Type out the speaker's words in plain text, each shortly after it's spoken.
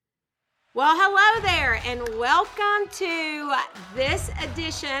Well, hello there, and welcome to this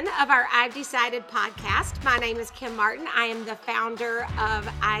edition of our I've Decided podcast. My name is Kim Martin. I am the founder of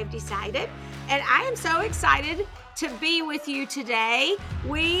I've Decided, and I am so excited to be with you today.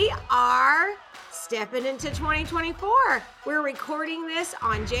 We are stepping into 2024. We're recording this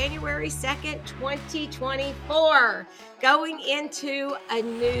on January 2nd, 2024, going into a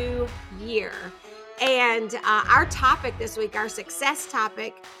new year. And our topic this week, our success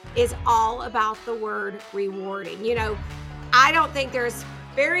topic, is all about the word rewarding. You know, I don't think there's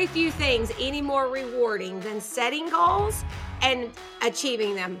very few things any more rewarding than setting goals and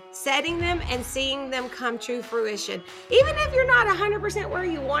achieving them, setting them and seeing them come to fruition. Even if you're not 100% where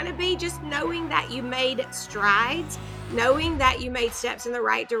you want to be, just knowing that you made strides, knowing that you made steps in the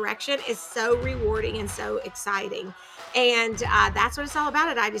right direction is so rewarding and so exciting. And that's what it's all about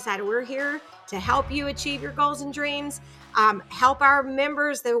at I Decided. We're here to help you achieve your goals and dreams, help our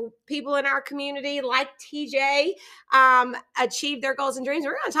members, the people in our community like TJ, achieve their goals and dreams.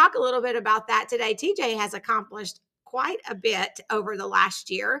 We're going to talk a little bit about that today. TJ has accomplished quite a bit over the last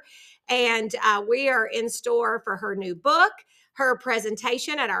year, and we are in store for her new book, her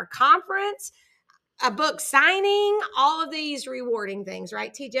presentation at our conference, a book signing, all of these rewarding things,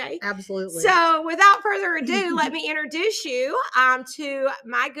 right, TJ? Absolutely. So without further ado, let me introduce you to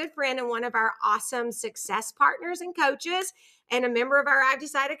my good friend and one of our awesome success partners and coaches and a member of our I've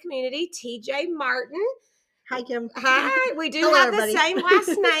Decided community, TJ Martin. Hi, Kim. Hi. We do Hello, have everybody. the same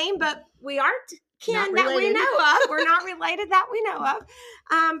last name, but we aren't kin that we know of. We're not related that we know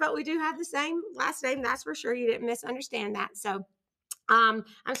of. But we do have the same last name. That's for sure. You didn't misunderstand that. So I'm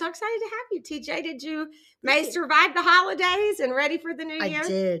so excited to have you, TJ. Did you survive the holidays and ready for the new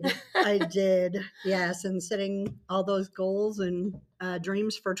year? I did. Yes. And setting all those goals and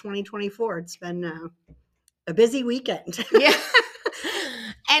dreams for 2024. It's been a busy weekend. Yeah.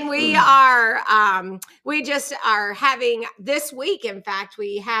 And we just are having this week. In fact,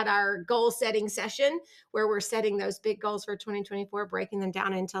 we had our goal setting session where we're setting those big goals for 2024, breaking them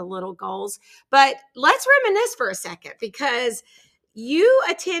down into little goals. But let's reminisce for a second because you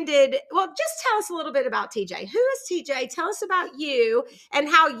attended, well, just tell us a little bit about TJ. Who is TJ? Tell us about you and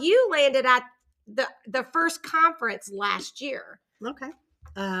how you landed at the first conference last year. Okay.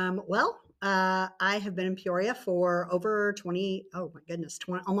 I have been in Peoria for over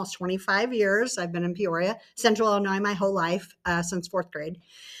almost 25 years. I've been in Peoria, Central Illinois, my whole life, since fourth grade.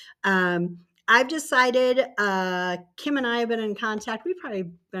 I've decided, Kim and I have been in contact. We've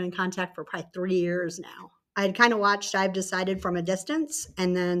probably been in contact for probably 3 years now. I'd kind of watched I've Decided from a distance.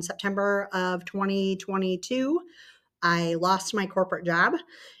 And then September of 2022, I lost my corporate job.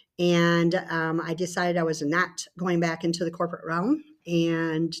 And I decided I was not going back into the corporate realm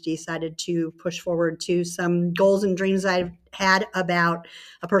and decided to push forward to some goals and dreams I've had about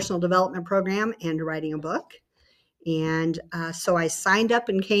a personal development program and writing a book. And so I signed up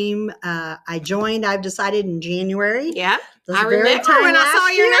and came. I joined I've Decided in January. Yeah. I remember when I saw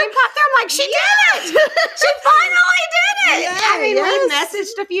your name pop there, I'm like, she did it. She finally did it. Yeah, I mean, we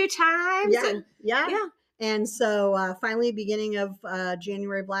messaged a few times. Yeah. And so finally, beginning of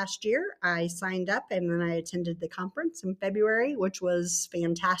January of last year, I signed up and then I attended the conference in February, which was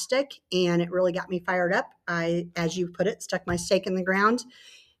fantastic. And it really got me fired up. I, as you put it, stuck my stake in the ground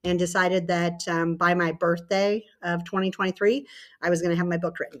and decided that by my birthday of 2023, I was going to have my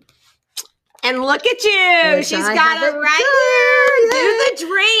book written. And look at you. Which She's I got it haven't right done. here. Do the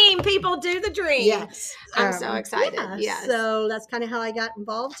dream. People, do the dream. Yes. I'm so excited. Yes. So that's kind of how I got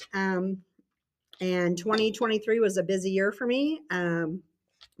involved. And 2023 was a busy year for me.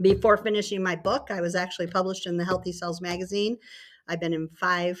 Before finishing my book, I was actually published in the Healthy Cells magazine. I've been in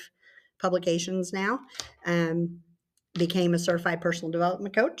 5 publications now. Became a certified personal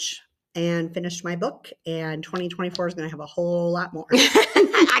development coach and finished my book. And 2024 is going to have a whole lot more.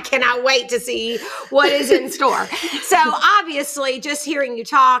 I cannot wait to see what is in store. So obviously, just hearing you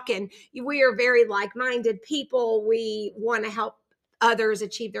talk, and we are very like-minded people. We want to help others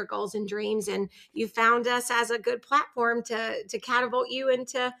achieve their goals and dreams. And you found us as a good platform to catapult you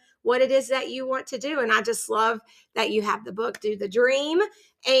into what it is that you want to do. And I just love that you have the book, Do the Dream.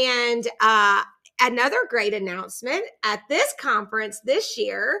 And another great announcement at this conference this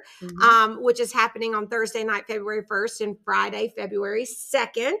year, which is happening on Thursday night, February 1st and Friday, February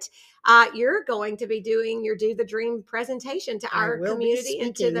 2nd. You're going to be doing your Do the Dream presentation to our community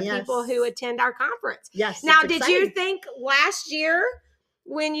and to the people who attend our conference. Yes. Now, did you think last year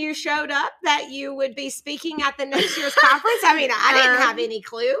when you showed up that you would be speaking at the next year's conference? I mean, I didn't have any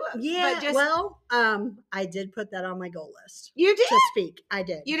clue. Yeah. I did put that on my goal list. You did? To speak. I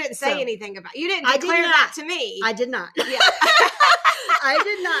did. You didn't say anything about it. You didn't declare that to me. I did not. Yeah. I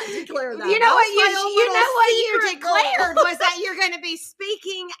did not declare that. You know That what was my own you know little what you secret goal. declared was that you're going to be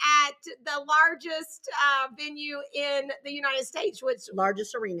speaking at the largest venue in the United States, which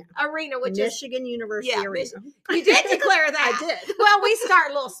Largest arena. Which is Michigan University Arena. You did declare that. I did. Well, we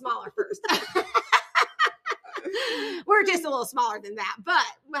start a little smaller first. We're just a little smaller than that,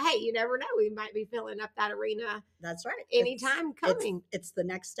 but hey, you never know. We might be filling up that arena. That's right. Anytime coming. It's the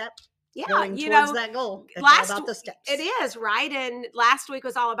next step. Yeah, going towards that goal. It's all about the steps. It is, right? And last week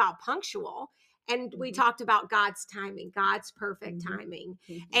was all about punctual. And we talked about God's timing, God's perfect timing.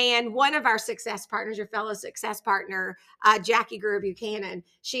 And one of our success partners, your fellow success partner, Jackie Greer Buchanan,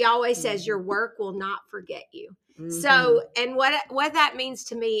 she always says your work will not forget you. So, and what that means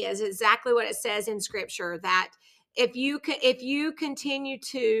to me is exactly what it says in Scripture, that if you continue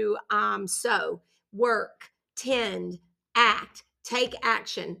to sow, work, tend, act, take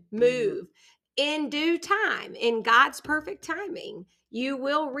action, move in due time, in God's perfect timing, you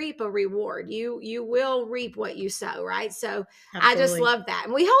will reap a reward. You will reap what you sow, right? So absolutely. I just love that.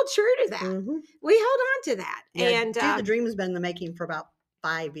 And we hold true to that. We hold on to that. Yeah, and Do the Dream has been in the making for about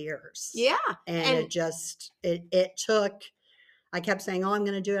 5 years. Yeah. And it took, I kept saying, oh, I'm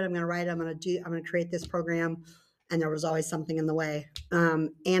going to do it. I'm going to write it. I'm going to create this program. And there was always something in the way. And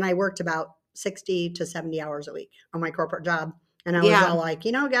I worked about 60 to 70 hours a week on my corporate job. And I was all like,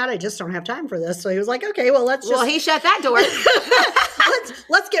 God, I just don't have time for this. So he was like, okay, well, he shut that door.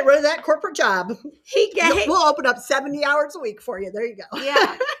 let's get rid of that corporate job. We'll open up 70 hours a week for you. There you go.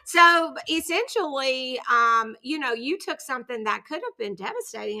 Yeah. So essentially, you took something that could have been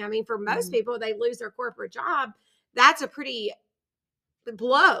devastating. I mean, for most people, they lose their corporate job. That's a pretty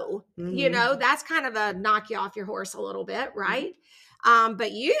blow. That's kind of a knock you off your horse a little bit, right?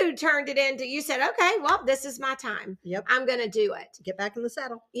 But you turned it into, you said, okay, well, this is my time. Yep. I'm going to do it. Get back in the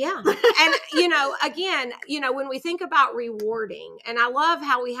saddle. Yeah. And, again, when we think about rewarding, and I love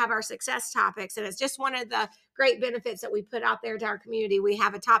how we have our success topics, and it's just one of the great benefits that we put out there to our community. We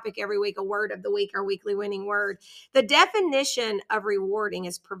have a topic every week, a word of the week, our weekly winning word. The definition of rewarding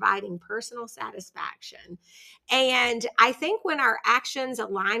is providing personal satisfaction. And I think when our actions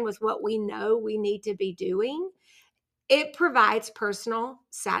align with what we know we need to be doing, it provides personal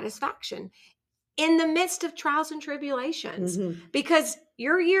satisfaction in the midst of trials and tribulations, because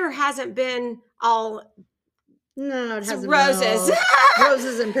your year hasn't been all it hasn't roses. Been all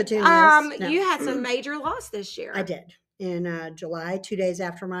roses and petunias. No. You had some major loss this year. I did. In July, 2 days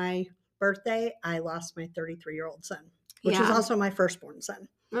after my birthday, I lost my 33-year-old son, which was also my firstborn son.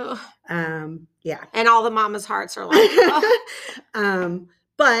 Ugh. Yeah. And all the mama's hearts are like,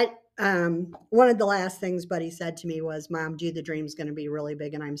 but one of the last things Buddy said to me was, Mom, Do the Dream's going to be really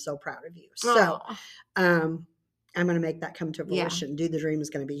big, and I'm so proud of you. So I'm going to make that come to fruition. Yeah. Do the Dream is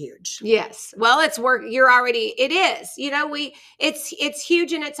going to be huge. Yes. Well, it's work. It is, it's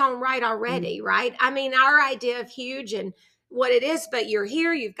huge in its own right already, right? I mean, our idea of huge and what it is, but you're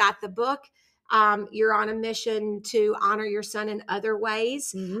here, you've got the book. You're on a mission to honor your son in other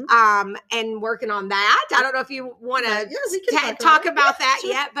ways, and working on that. I don't know if you want to talk about that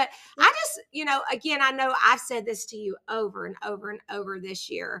yet, but I just, again, I know I've said this to you over and over and over this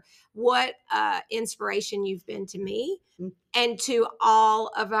year, what inspiration you've been to me and to all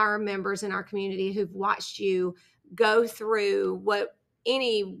of our members in our community who've watched you go through what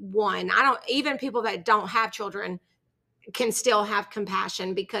anyone, even people that don't have children can still have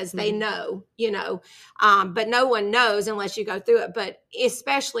compassion, because they know, but no one knows unless you go through it. But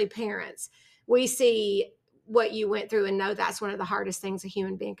especially parents, we see what you went through and know that's one of the hardest things a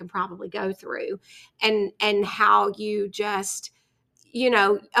human being can probably go through, and how you just,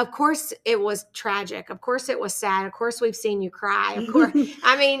 of course it was tragic. Of course it was sad. Of course we've seen you cry. Of course,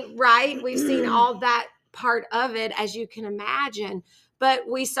 I mean, right. We've seen all that part of it, as you can imagine. But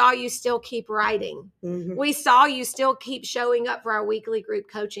we saw you still keep writing. We saw you still keep showing up for our weekly group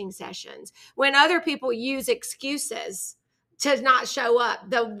coaching sessions. When other people use excuses to not show up,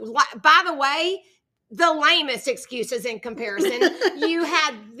 by the way, the lamest excuses in comparison, you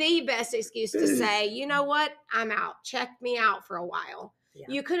had the best excuse to say, you know what, I'm out. Check me out for a while. Yeah.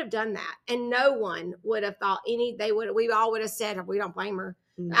 You could have done that, and no one would have thought we all would have said, we don't blame her.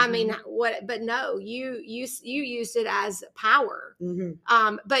 I mean, but no, you used it as power.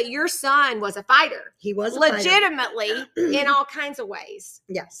 But your son was a fighter. He was legitimately in all kinds of ways.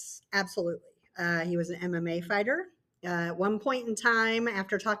 Yes, absolutely. He was an MMA fighter. At one point in time,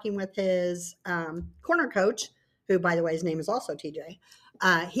 after talking with his corner coach, who, by the way, his name is also TJ,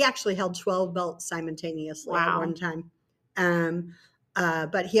 he actually held 12 belts simultaneously at one time.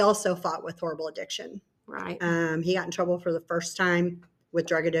 But he also fought with horrible addiction. Right. He got in trouble for the first time with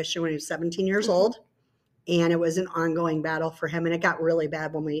drug addiction when he was 17 years old. And it was an ongoing battle for him. And it got really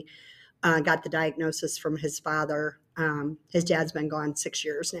bad when we got the diagnosis from his father. His dad's been gone 6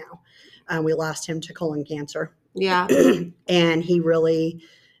 years now. We lost him to colon cancer. Yeah. And he really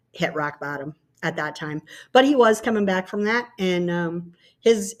hit rock bottom at that time. But he was coming back from that. And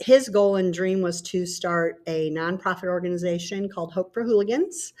his goal and dream was to start a nonprofit organization called Hope for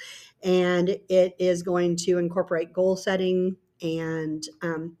Hooligans. And it is going to incorporate goal setting and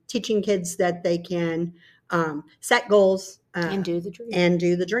teaching kids that they can set goals And do the dream. and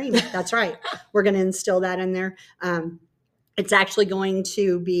do the dream. That's right. We're going to instill that in there. It's actually going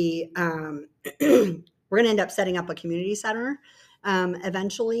to be, we're going to end up setting up a community center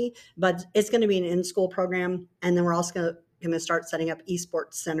eventually, but it's going to be an in-school program. And then we're also going to start setting up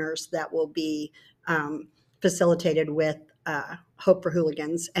esports centers that will be facilitated with Hope for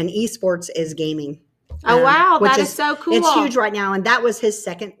Hooligans. And esports is gaming. Oh, wow. Which That is so cool. It's huge right now. And that was his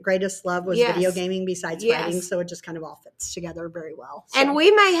second greatest love was Yes. video gaming besides Yes. writing. So it just kind of all fits together very well. So. And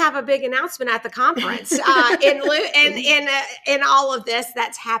we may have a big announcement at the conference in all of this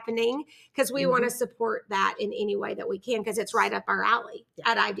that's happening, because we want to support that in any way that we can, because it's right up our alley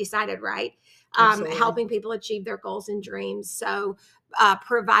at I've Decided, right? Helping people achieve their goals and dreams. So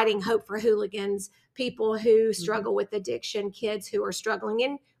providing hope for hooligans, people who struggle with addiction, kids who are struggling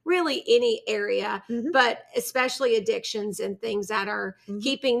in really any area, but especially addictions and things that are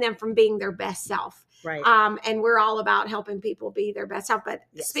keeping them from being their best self. Right. And we're all about helping people be their best self. But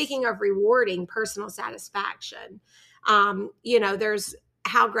speaking of rewarding personal satisfaction, there's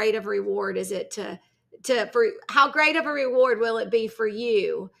how great of a reward is it how great of a reward will it be for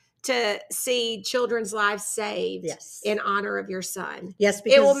you to see children's lives saved in honor of your son? Yes,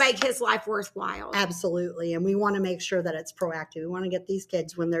 because it will make his life worthwhile. Absolutely. And we want to make sure that it's proactive. We want to get these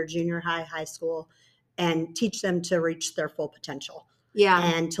kids when they're junior high, high school, and teach them to reach their full potential. Yeah.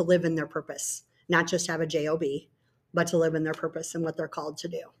 And to live in their purpose, not just have a job, but to live in their purpose and what they're called to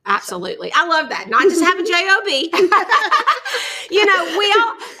do. Absolutely. So. I love that. Not just have a job.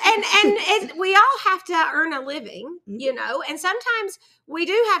 We all have to earn a living, and sometimes we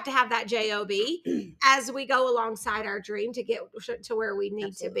do have to have that job as we go alongside our dream to get to where we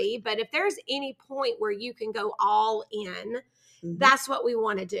need to be. But if there's any point where you can go all in, that's what we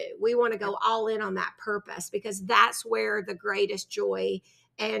want to do. We want to go all in on that purpose, because that's where the greatest joy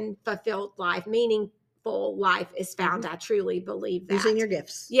and fulfilled life, meaningful life is found. I truly believe that. Using your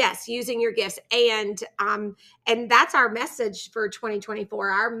gifts. Yes, using your gifts. And that's our message for 2024.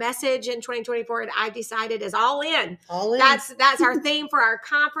 Our message in 2024 at I've Decided is all in. All in. That's our theme for our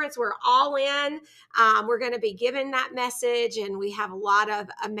conference. We're all in. We're going to be giving that message, and we have a lot of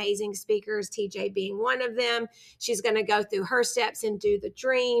amazing speakers, TJ being one of them. She's going to go through her steps and do the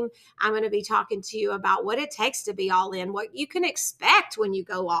dream. I'm going to be talking to you about what it takes to be all in, what you can expect when you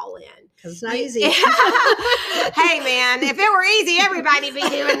go all in. Because it's not easy. Hey, man, if it were easy, everybody'd be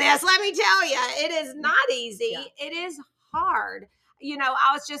doing this. Let me tell you, it is not easy. Yeah. It is hard.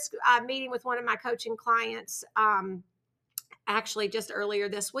 I was just meeting with one of my coaching clients actually just earlier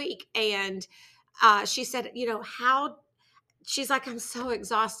this week. And she said, she's like, I'm so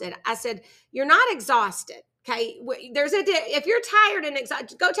exhausted. I said, you're not exhausted. Okay. If you're tired and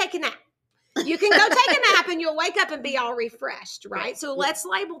exhausted, go take a nap. You can go take a nap and you'll wake up and be all refreshed, right? So let's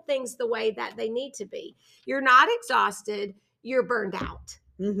label things the way that they need to be. You're not exhausted. You're burned out.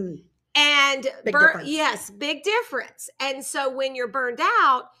 Mm-hmm. And big difference. And so when you're burned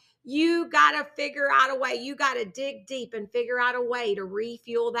out, you got to figure out a way. You got to dig deep and figure out a way to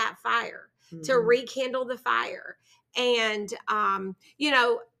refuel that fire, to rekindle the fire. And, and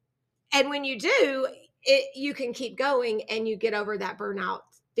when you do, you can keep going and you get over that burnout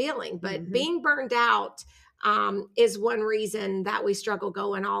feeling. But being burned out is one reason that we struggle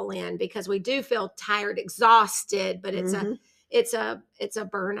going all in, because we do feel tired, exhausted, but it's a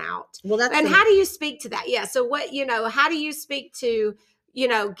burnout. How do you speak to that? Yeah. So how do you speak to,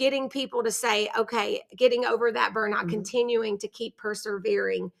 getting people to say, okay, getting over that burnout, continuing to keep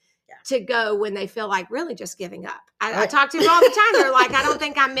persevering to go when they feel like really just giving up? I talk to them all the time. They're like, I don't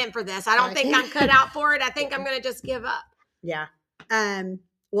think I'm meant for this. I don't think I'm cut out for it. I think I'm going to just give up. Yeah.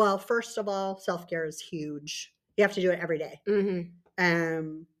 Well, first of all, self-care is huge. You have to do it every day.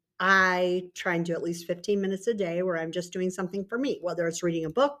 I try and do at least 15 minutes a day where I'm just doing something for me, whether it's reading a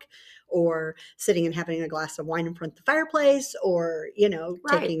book or sitting and having a glass of wine in front of the fireplace, or,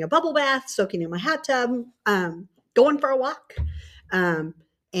 taking a bubble bath, soaking in my hot tub, going for a walk. And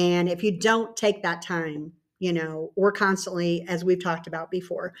if you don't take that time, we're constantly, as we've talked about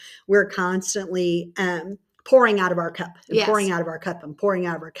before, we're constantly pouring out of our cup and pouring out of our cup and pouring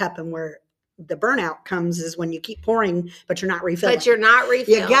out of our cup. And the burnout comes is when you keep pouring, but you're not refilling. But you're not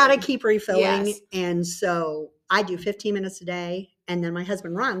refilling. You got to keep refilling. Yes. And so I do 15 minutes a day. And then my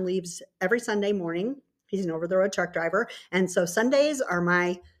husband, Ron, leaves every Sunday morning. He's an over-the-road truck driver. And so Sundays are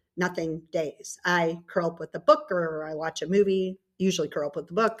my nothing days. I curl up with a book or I watch a movie, usually curl up with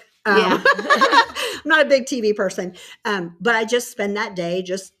the book. Yeah. I'm not a big TV person, but I just spend that day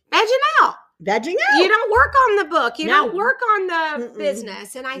just vegging out. You don't work on the book. You don't work on the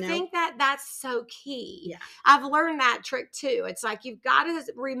business. And I think that that's so key. Yeah. I've learned that trick too. It's like you've got to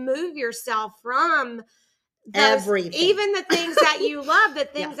remove yourself from everything, even the things that you love, the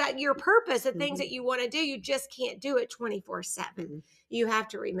things that your purpose, the things that you want to do. You just can't do it 24/7. You have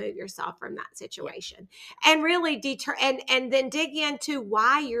to remove yourself from that situation and really and then dig into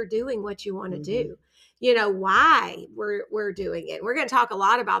why you're doing what you want to do. You know, why we're doing it. We're going to talk a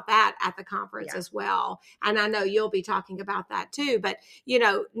lot about that at the conference as well. And I know you'll be talking about that too, but you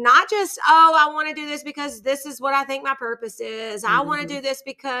know, not just, I want to do this because this is what I think my purpose is. I want to do this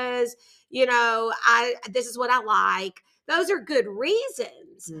because, you know, this is what I like. Those are good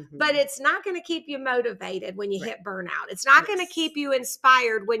reasons, but it's not going to keep you motivated when you hit burnout. It's not going to keep you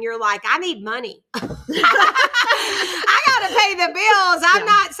inspired when you're like, I need money. I got to pay the bills. I'm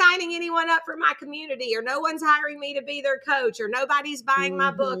not signing anyone up for my community, or no one's hiring me to be their coach, or nobody's buying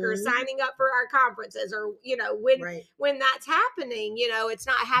my book or signing up for our conferences, or, you know, when that's happening, you know, it's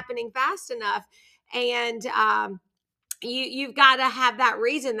not happening fast enough. And, you've got to have that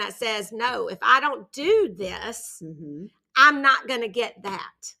reason that says, no, if I don't do this, I'm not going to get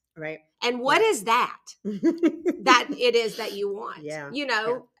that. Right. And what is that? That it is that you want, you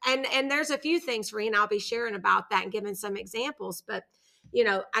know, and there's a few things, Reen, I'll be sharing about that and giving some examples, but you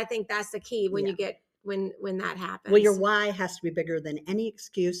know, I think that's the key when you get, when that happens. Well, your why has to be bigger than any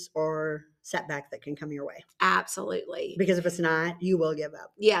excuse or setback that can come your way. Absolutely. Because if it's not, you will give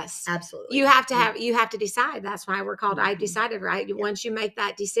up. Yes. Absolutely. You have to decide. That's why we're called I've decided, right? Once you make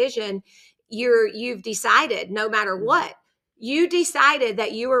that decision, you've decided no matter what. You decided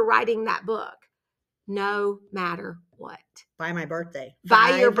that you were writing that book no matter what. By my birthday.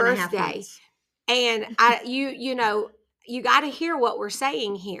 By your birthday. And you know, you got to hear what we're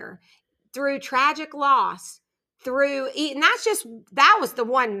saying here. Through tragic loss, and that was the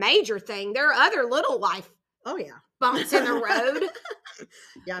one major thing. There are other little life bumps in the road.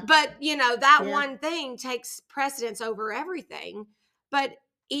 But you know, that one thing takes precedence over everything. But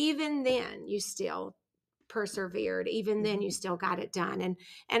even then you still persevered. Even then you still got it done.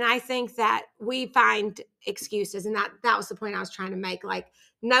 And I think that we find excuses, and that was the point I was trying to make. Like,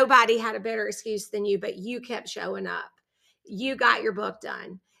 nobody had a better excuse than you, but you kept showing up. You got your book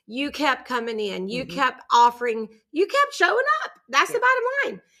done. You kept coming in. You kept offering. You kept showing up. That's the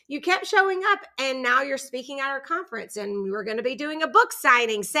bottom line. You kept showing up, and now you're speaking at our conference, and we're going to be doing a book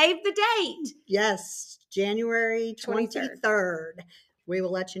signing. Save the date. Yes, January 23rd. We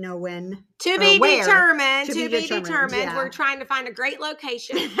will let you know when. To be determined. Yeah. We're trying to find a great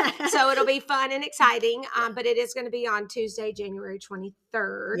location. So it'll be fun and exciting. But it is going to be on Tuesday, January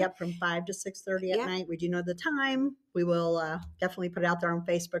 23rd. Yep, from 5 to 6:30 at night. We do know the time. We will definitely put it out there on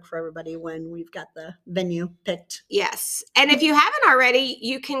Facebook for everybody when we've got the venue picked. Yes. And if you haven't already,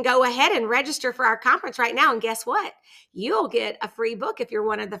 you can go ahead and register for our conference right now. And guess what? You'll get a free book if you're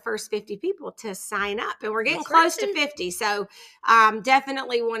one of the first 50 people to sign up. And we're getting close to 50. So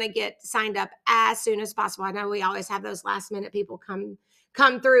definitely want to get signed up as soon as possible. I know we always have those last minute people come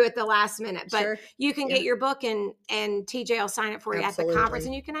through at the last minute, but you can get your book and TJ will sign it for you at the conference,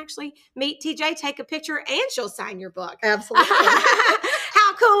 and you can actually meet TJ, take a picture, and she'll sign your book. Absolutely.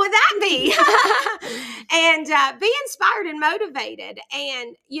 How cool would that be? And be inspired and motivated,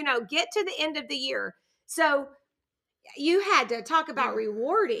 and, you know, get to the end of the year. So you had to talk about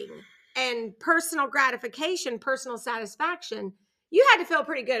rewarding and personal gratification, personal satisfaction. You had to feel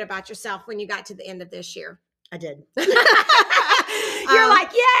pretty good about yourself when you got to the end of this year. I did. You're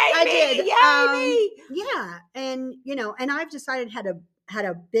like, yay, I me, did. Yay, me. Yeah. And, you know, and I've decided had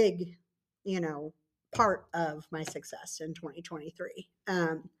a big, you know, part of my success in 2023.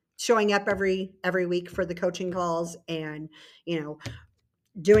 Showing up every week for the coaching calls, and, you know,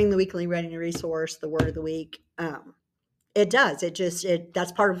 doing the weekly Reading Resource, the word of the week. It does.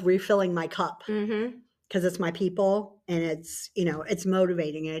 That's part of refilling my cup. Because it's my people, and it's, you know, it's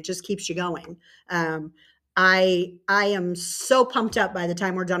motivating, and it just keeps you going. I am so pumped up by the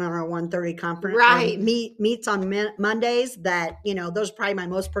time we're done on our 1:30 conference. Right. Meets on Mondays, that, you know, those are probably my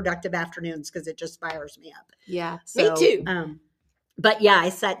most productive afternoons because it just fires me up. Yeah. So, me too. But yeah, I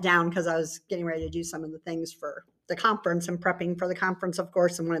sat down because I was getting ready to do some of the things for the conference and prepping for the conference, of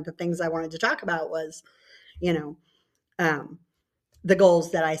course. And one of the things I wanted to talk about was, you know, the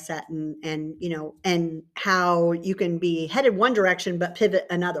goals that I set, and you know, and how you can be headed one direction but pivot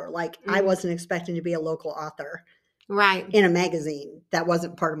another. Like I wasn't expecting to be a local author right in a magazine. That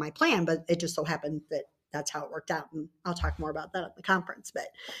wasn't part of my plan, but it just so happened that that's how it worked out. And I'll talk more about that at the conference. But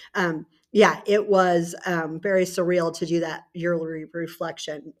yeah, it was very surreal to do that yearly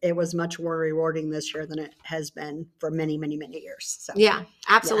reflection. It was much more rewarding this year than it has been for many, many, many years. So yeah,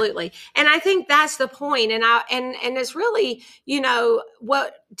 absolutely. Yeah. And I think that's the point. And it's really, you know,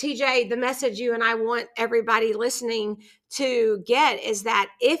 what TJ, the message you and I want everybody listening to get is that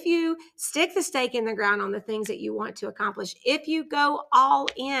if you stick the stake in the ground on the things that you want to accomplish, if you go all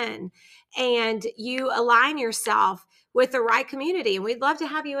in and you align yourself with the right community, and we'd love to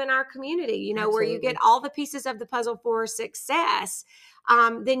have you in our community, you know, Absolutely. Where you get all the pieces of the puzzle for success,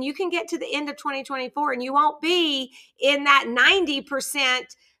 then you can get to the end of 2024 and you won't be in that 90%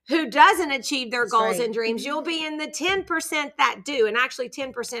 who doesn't achieve their That's goals right. and dreams. You'll be in the 10% that do. And actually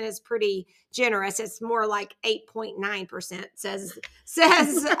 10% is pretty generous. It's more like 8.9% says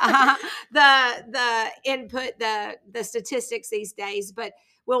the input, the statistics these days, but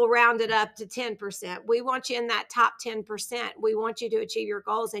we'll round it up to 10%. We want you in that top 10%. We want you to achieve your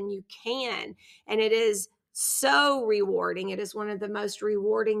goals, and you can. And it is so rewarding. It is one of the most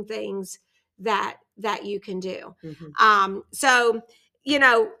rewarding things that you can do. Mm-hmm. So, you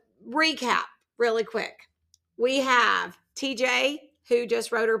know, recap really quick. We have TJ, who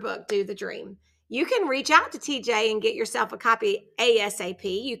just wrote her book, Do the Dream. You can reach out to TJ and get yourself a copy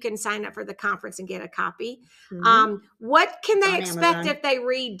ASAP. You can sign up for the conference and get a copy. Mm-hmm. What can they expect Amazon. If they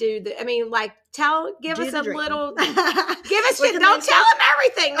read give us a little, give us, don't tell them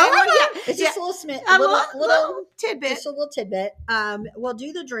everything. It's just a little tidbit. Just a little tidbit. Well,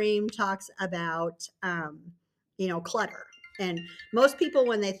 Do the Dream talks about, you know, clutter. And most people,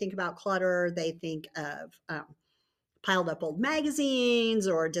 when they think about clutter, they think of piled up old magazines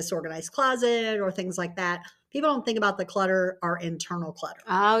or disorganized closet or things like that. People don't think about the clutter, our internal clutter.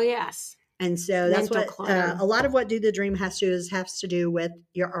 Oh, yes. And so that's what a lot of what Do the Dream has to do with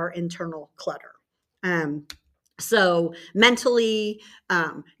our internal clutter. So mentally,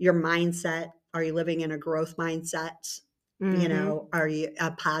 your mindset, are you living in a growth mindset? Mm-hmm. You know, are you a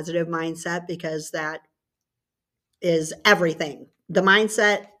positive mindset? Because that is everything. The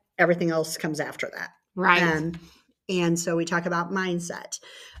mindset, everything else comes after that. Right. And so we talk about mindset.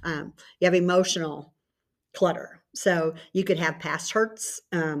 You have emotional clutter. So you could have past hurts,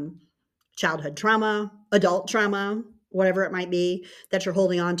 childhood trauma, adult trauma, whatever it might be that you're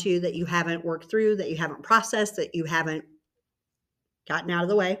holding on to, that you haven't worked through, that you haven't processed, that you haven't gotten out of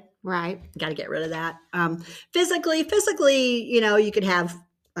the way. Right. Got to get rid of that. Physically, you know, you could have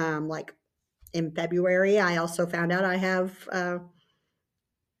like in February, I also found out I have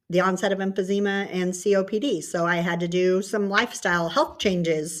the onset of emphysema and COPD. So I had to do some lifestyle health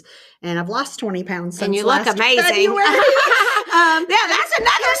changes, and I've lost 20 pounds since and you look amazing. February. Yeah, that's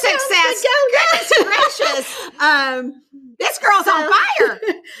another success. Goodness gracious. This girl's on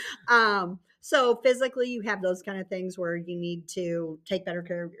fire. So physically, you have those kind of things where you need to take better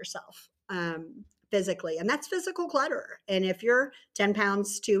care of yourself. Physically, and that's physical clutter. And if you're 10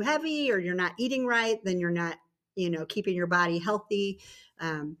 pounds too heavy, or you're not eating right, then you're not, you know, keeping your body healthy.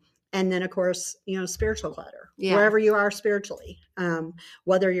 And then, of course, you know, spiritual clutter, wherever you are spiritually,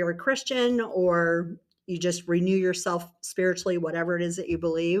 whether you're a Christian or you just renew yourself spiritually, whatever it is that you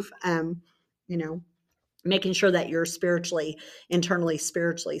believe, you know, making sure that you're internally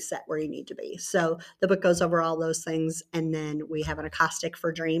spiritually set where you need to be. So the book goes over all those things. And then we have an acrostic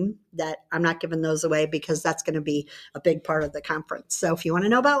for dream that I'm not giving those away because that's going to be a big part of the conference. So if you want to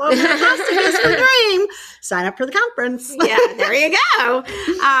know about what an acrostic is for dream, sign up for the conference. Yeah, there you go.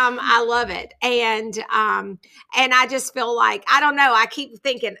 I love it. And I just feel like, I don't know, I keep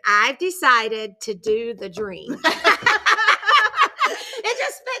thinking, I've decided to do the dream. It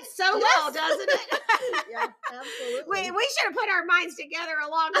just fits so well, doesn't it? Yeah, absolutely. We should have put our minds together a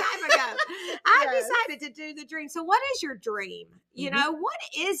long time ago. I decided to do the dream. So what is your dream? You know, what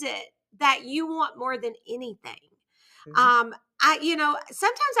is it that you want more than anything? Mm-hmm.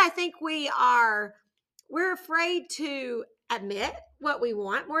 Sometimes I think we're afraid to admit what we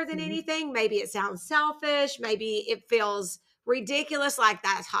want more than anything. Maybe it sounds selfish. Maybe it feels ridiculous, like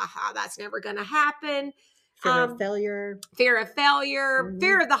that's never going to happen. Fear of failure, fear of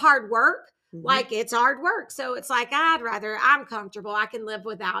the hard work. Mm-hmm. Like it's hard work. So it's like, I'm comfortable. I can live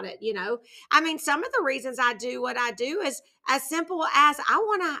without it. You know, I mean, some of the reasons I do what I do is as simple as I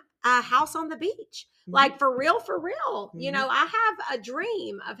want a house on the beach, like for real. Mm-hmm. You know, I have a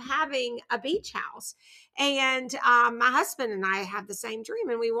dream of having a beach house, and my husband and I have the same dream,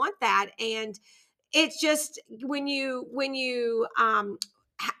 and we want that. And it's just when you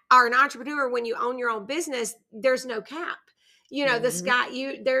are an entrepreneur, when you own your own business, there's no cap. The Mm-hmm. sky,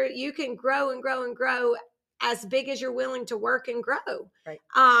 you can grow and grow and grow as big as you're willing to work and grow. Right.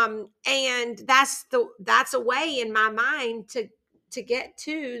 And that's a way in my mind to get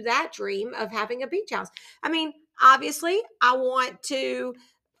to that dream of having a beach house. I mean, obviously, I want to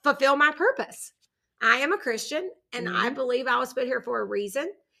fulfill my purpose. I am a Christian, and I believe I was put here for a reason.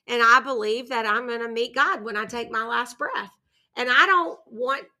 And I believe that I'm going to meet God when I take my last breath. And I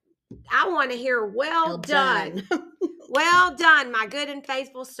want to hear, well done. Well done, my good and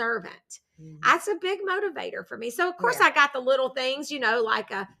faithful servant. That's a big motivator for me. So, of course, I got the little things,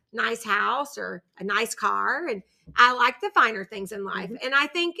 like a nice house or a nice car. And I like the finer things in life. And I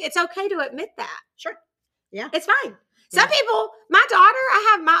think it's okay to admit that. Sure. Yeah. It's fine. Some people, my daughter,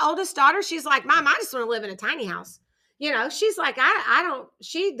 I have my oldest daughter. She's like, Mom, I just want to live in a tiny house. She's like, I don't,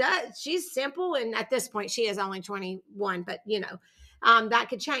 she does. She's simple. And at this point, she is only 21, but that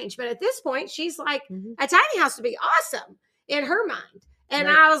could change. But at this point, she's like, a tiny house would be awesome in her mind. And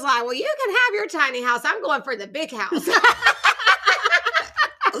I was like, well, you can have your tiny house. I'm going for the big house.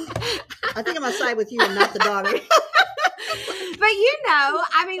 I think I'm going to side with you and not the daughter. But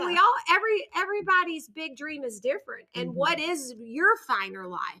I mean, we all, everybody's big dream is different. And what is your finer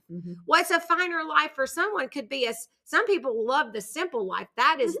life? What's a finer life for someone could be some people love the simple life.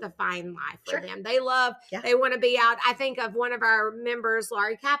 That is the fine life for them. They love, they want to be out. I think of one of our members,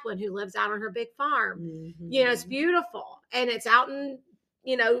 Laurie Kaplan, who lives out on her big farm. It's beautiful. And it's out in,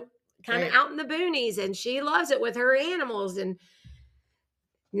 kind of out in the boonies. And she loves it with her animals. And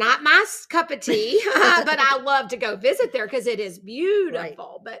not my cup of tea, but I love to go visit there because it is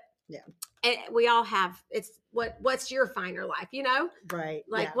beautiful. But we all have, it's what's your finer life, Right.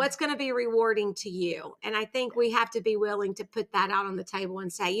 Like what's going to be rewarding to you. And I think we have to be willing to put that out on the table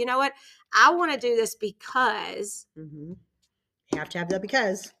and say, you know what, I want to do this because you have to have that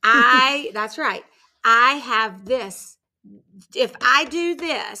because that's right. I have this. If I do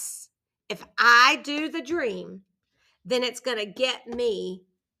this, if I do the dream, then it's going to get me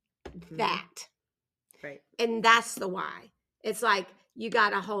that. Right. And that's the why. It's like, you got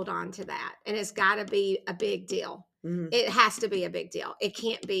to hold on to that. And it's got to be a big deal. It has to be a big deal.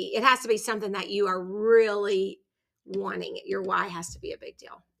 It has to be something that you are really wanting. Your why has to be a big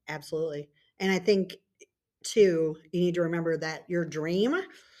deal. Absolutely. And I think too, you need to remember that your dream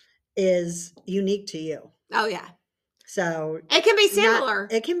is unique to you. Oh yeah. So it can be similar.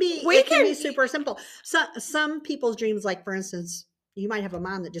 It can be super simple. So some people's dreams, like for instance, you might have a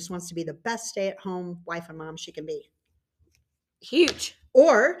mom that just wants to be the best stay-at-home wife and mom she can be. Huge.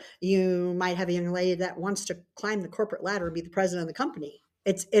 Or you might have a young lady that wants to climb the corporate ladder and be the president of the company.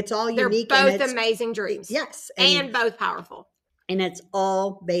 It's all unique. They're both amazing dreams. Yes. And both powerful. And it's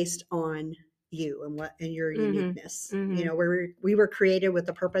all based on you and your uniqueness. We were created with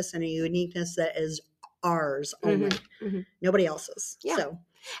a purpose and a uniqueness that is ours only. Nobody else's. Yeah. So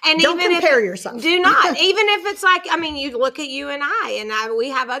and don't even compare yourself. Do not. Even if it's like, I mean, you look at you and we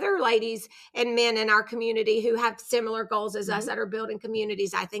have other ladies and men in our community who have similar goals as us that are building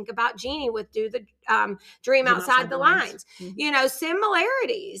communities. I think about Jeannie with Do the Dream Outside the Lines.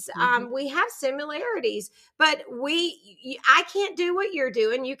 Similarities. We have similarities, but I can't do what you're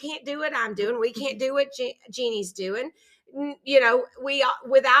doing. You can't do what I'm doing. We can't do what Jeannie's doing.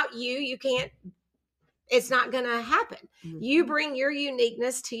 Without you can't. It's not going to happen. You bring your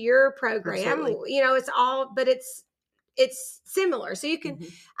uniqueness to your program. Absolutely. It's all, but it's similar. So you can,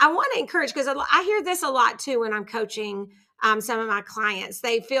 I want to encourage, because I hear this a lot too when I'm coaching some of my clients.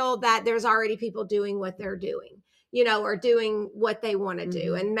 They feel that there's already people doing what they're doing, or doing what they want to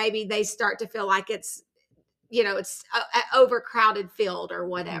do. And maybe they start to feel like it's an overcrowded field or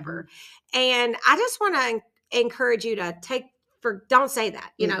whatever. And I just want to encourage you to don't say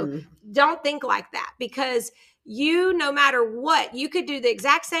that, don't think like that, because no matter what, you could do the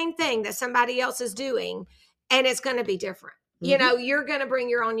exact same thing that somebody else is doing and it's going to be different. You're going to bring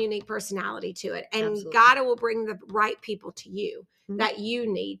your own unique personality to it, and absolutely. God will bring the right people to you that you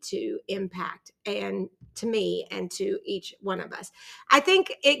need to impact, and to me and to each one of us. I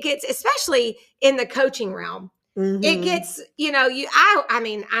think it gets, especially in the coaching realm, it gets, I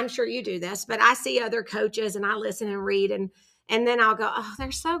mean, I'm sure you do this, but I see other coaches and I listen and read and then I'll go, oh, they're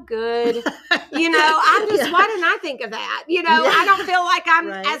so good. I'm just, why didn't I think of that? I don't feel like I'm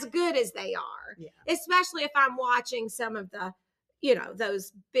as good as they are, especially if I'm watching some of the,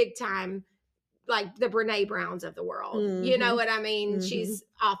 those big time, like the Brene Browns of the world. You know what I mean? She's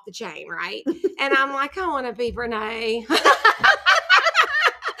off the chain, right? And I'm like, I want to be Brene. But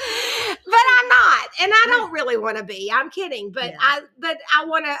I'm not. and I don't really want to be. I'm kidding, but Yeah. I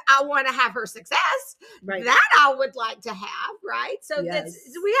want to have her success. Right. That I would like to have, right? So Yes.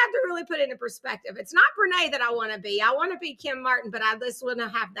 we have to really put it into perspective. It's not Brene that I want to be. I want to be Kim Martin, but I just want to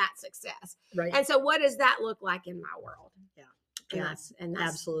have that success. Right. And so, what does that look like in my world? Yeah. And Yeah. that's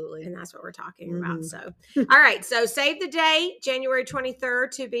Absolutely. and that's what we're talking about. So, all right. So save the date, January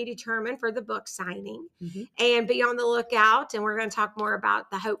 23rd, to be determined for the book signing, and be on the lookout. And we're going to talk more about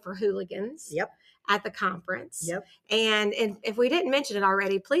the Hope for Hooligans. Yep. At the conference. Yep. And if we didn't mention it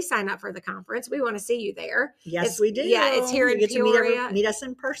already, please sign up for the conference. We want to see you there. Yes, we do. Yeah, it's here in Peoria. Meet us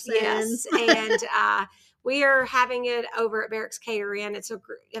in person. Yes, and we are having it over at Barracks Catering. If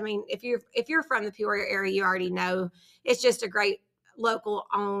you're from the Peoria area, you already know it's just a great local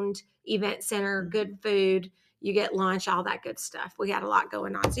owned event center, good food. You get lunch, all that good stuff. We got a lot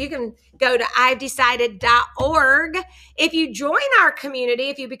going on. So you can go to I'veDecided.org. If you join our community,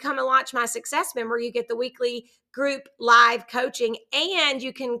 if you become a Launch My Success member, you get the weekly group live coaching, and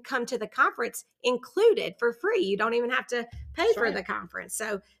you can come to the conference included for free. You don't even have to pay for the conference.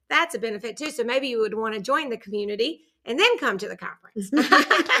 So that's a benefit too. So maybe you would want to join the community and then come to the conference.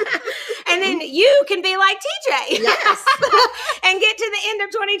 And then you can be like TJ. Yes. And get to the end of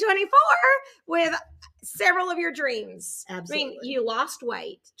 2024 with several of your dreams. Absolutely. I mean, you lost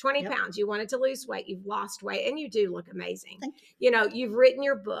weight, 20 pounds. You wanted to lose weight. You've lost weight, and you do look amazing. Thank you. You've written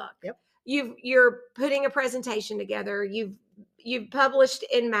your book. Yep. You're putting a presentation together. You've published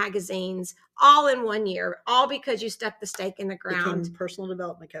in magazines all in 1 year, all because you stuck the stake in the ground. Became personal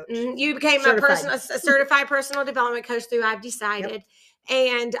development coach. You became Certified. a certified personal development coach through I've Decided.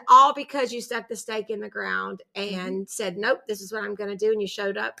 And all because you stuck the stake in the ground and said, nope, this is what I'm going to do. And you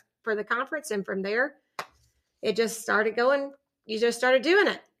showed up for the conference. And from there, it just started going. You just started doing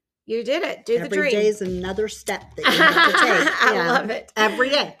it. You did it. Do the dream. Every day is another step that you have to take. I love it. Every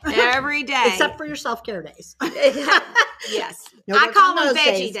day. Every day. Except for your self-care days. Yes. No I work call on them those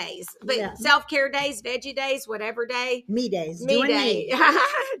veggie days. But Yeah. self-care days, veggie days, whatever day. Me days. Me Doing day. me.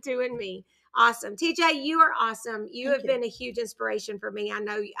 Doing me. Awesome. TJ, you are awesome. You Thank have you. been a huge inspiration for me. I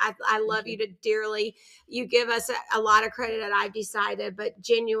know I love you dearly. You give us a lot of credit at I've Decided, but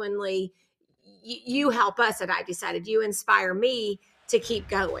genuinely, you help us at I've Decided. You inspire me to keep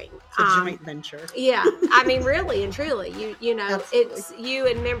going. It's a joint venture. Yeah. I mean, really and truly, you know, Absolutely. it's you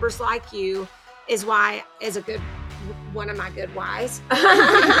and members like you is one of my good whys.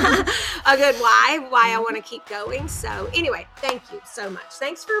 A good why I want to keep going. So anyway, thank you so much.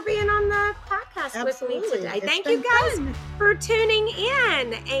 Thanks for being on the podcast with me Absolutely. today. It's Thank you been guys fun. for tuning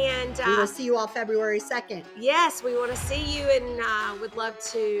in. And We will see you all February 2nd. yes, we want to see you and would love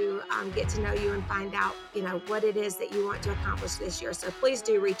to get to know you and find out, what it is that you want to accomplish this year. So please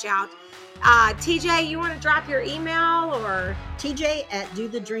do reach out. TJ, you want to drop your email or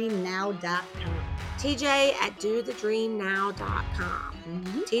TJ@dothedreamnow.com.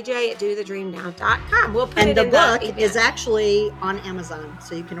 TJ@dothedreamnow.com. TJ@dothedreamnow.com. We'll put And it the in book event. is actually on Amazon,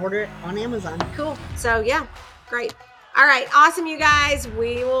 so you can order it on Amazon. Cool. So yeah, great. All right. Awesome, you guys.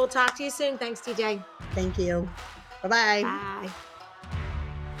 We will talk to you soon. Thanks, TJ. Thank you. Bye-bye. Bye.